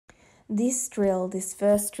This drill, this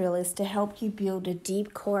first drill, is to help you build a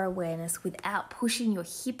deep core awareness without pushing your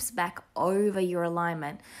hips back over your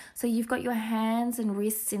alignment. So you've got your hands and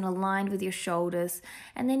wrists aligned with your shoulders,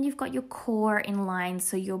 and then you've got your core in line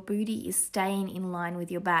so your booty is staying in line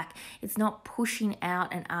with your back. It's not pushing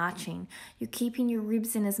out and arching. You're keeping your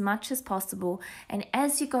ribs in as much as possible, and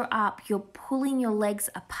as you go up, you're pulling your legs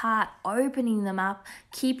apart, opening them up,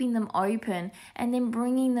 keeping them open, and then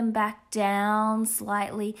bringing them back down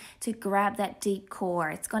slightly to grab that deep core.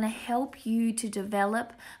 It's going to help you to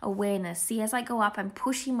develop awareness. See, as I go up, I'm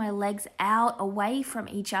pushing my legs out away from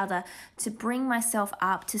each other to bring myself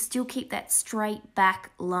up to still keep that straight back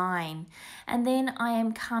line. And then I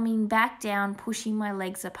am coming back down, pushing my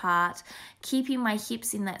legs apart, keeping my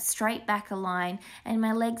hips in that straight back line, and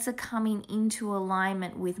my legs are coming into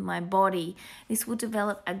alignment with my body. This will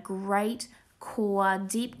develop a great core,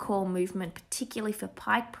 deep core movement, particularly for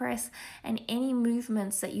pike press and any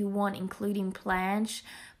movements that you want, including planche,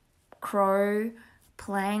 crow,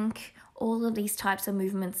 plank. All of these types of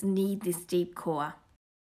movements need this deep core.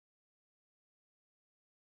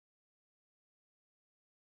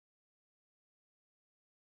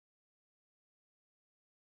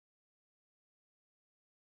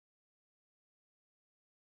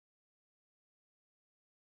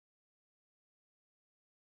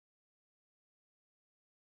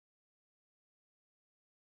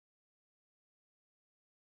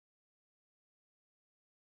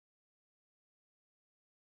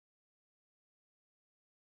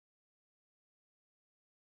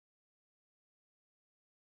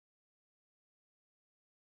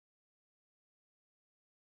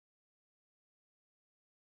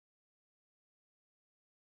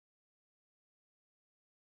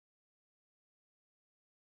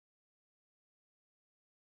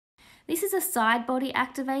 This is a side body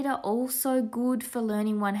activator, also good for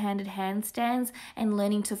learning one-handed handstands and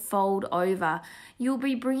learning to fold over. You'll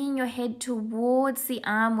be bringing your head towards the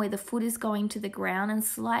arm where the foot is going to the ground and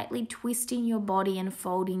slightly twisting your body and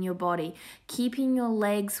folding your body, keeping your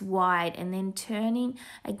legs wide, and then turning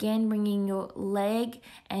again, bringing your leg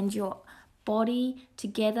and your body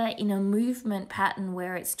together in a movement pattern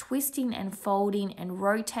where it's twisting and folding and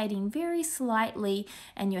rotating very slightly,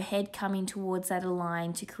 and your head coming towards that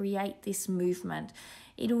align to create this movement.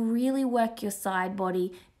 It'll really work your side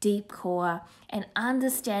body, deep core, and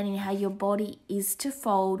understanding how your body is to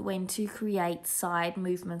fold when to create side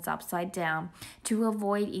movements upside down to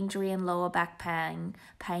avoid injury and lower back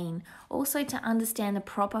pain. Also to understand the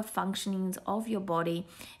proper functionings of your body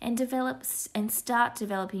and start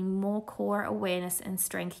developing more core awareness and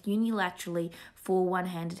strength unilaterally for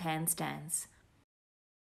one-handed handstands.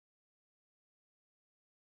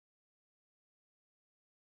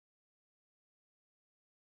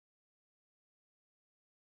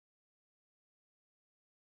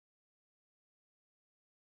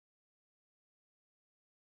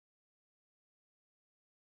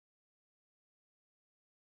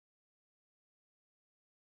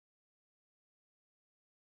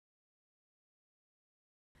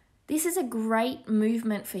 This is a great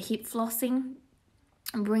movement for hip flossing,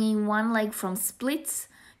 bringing one leg from splits,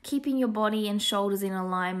 keeping your body and shoulders in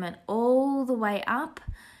alignment all the way up,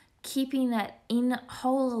 keeping that in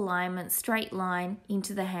whole alignment, straight line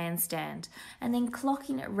into the handstand, and then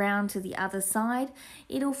clocking it round to the other side.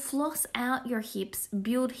 It'll floss out your hips,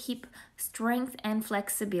 build hip strength and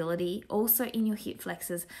flexibility, also in your hip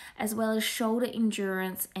flexors, as well as shoulder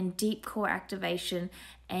endurance and deep core activation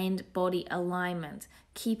and body alignment,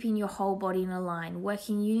 keeping your whole body in a line.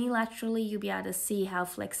 Working unilaterally, you'll be able to see how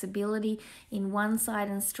flexibility in one side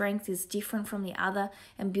and strength is different from the other,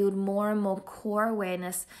 and build more and more core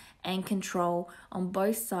awareness and control on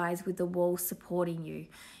both sides with the wall supporting you.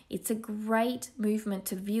 It's a great movement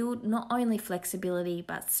to build not only flexibility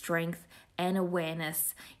but strength and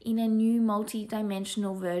awareness in a new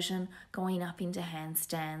multi-dimensional version going up into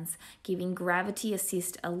handstands, giving gravity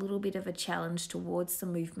assist a little bit of a challenge towards the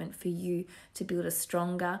movement for you to build a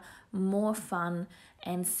stronger, more fun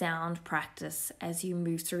and sound practice as you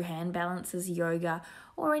move through hand balances, yoga,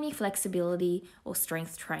 or any flexibility or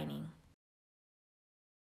strength training.